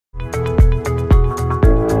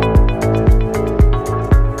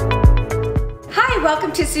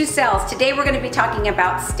welcome to Sue Sells. Today we're going to be talking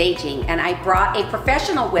about staging, and I brought a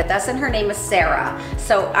professional with us, and her name is Sarah.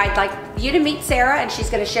 So I'd like you to meet Sarah, and she's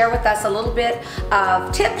going to share with us a little bit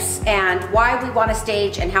of tips and why we want to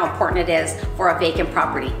stage and how important it is for a vacant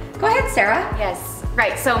property. Go ahead, Sarah. Yes,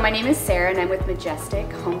 right. So my name is Sarah, and I'm with Majestic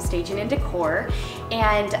Home Staging and Decor.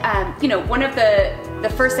 And one of the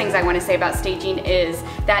first things I want to say about staging is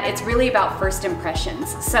that it's really about first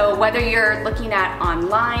impressions. So whether you're looking at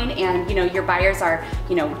online and your buyers are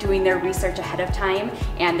doing their research ahead of time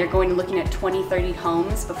and they're going and looking at 20, 30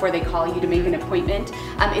 homes before they call you to make an appointment,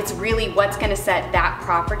 it's really what's going to set that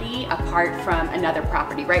property apart from another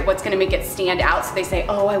property, right? What's going to make it stand out so they say,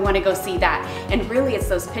 oh, I want to go see that. And really it's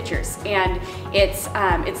those pictures. And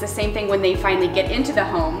it's the same thing when they finally get into the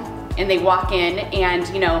home and they walk in, and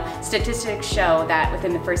statistics show that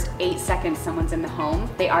within the first 8 seconds someone's in the home,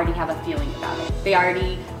 they already have a feeling about it. They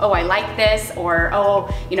already, oh, I like this, or oh,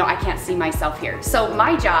 I can't see myself here. So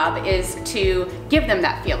my job is to give them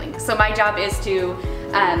that feeling. So my job is to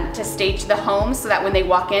stage the home so that when they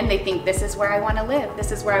walk in, they think, this is where I want to live.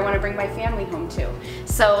 This is where I want to bring my family home to.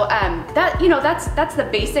 So that's the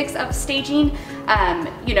basics of staging.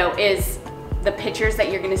 Is the pictures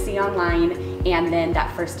that you're going to see online, and then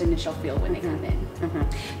that first initial feel when they come in.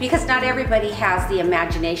 Because not everybody has the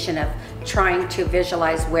imagination of trying to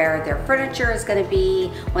visualize where their furniture is going to be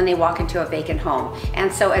when they walk into a vacant home.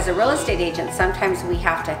 And so as a real estate agent, sometimes we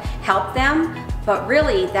have to help them, but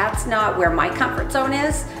really that's not where my comfort zone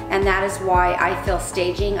is, and that is why I feel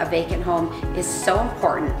staging a vacant home is so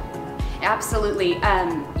important. Absolutely.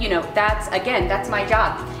 That's my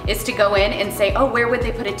job, is to go in and say, oh, where would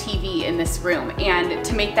they put a TV in this room? And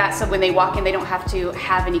to make that so when they walk in, they don't have to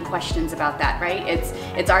have any questions about that, right?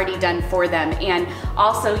 It's already done for them. And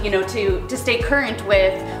also, to stay current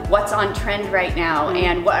with what's on trend right now,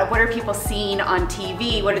 and what are people seeing on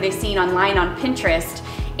TV? What are they seeing online on Pinterest?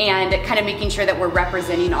 And kind of making sure that we're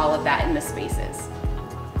representing all of that in the spaces.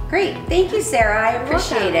 Great. Thank you, Sarah. I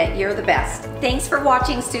appreciate it. You're the best. Thanks for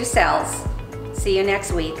watching Sue Sells. See you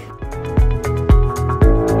next week.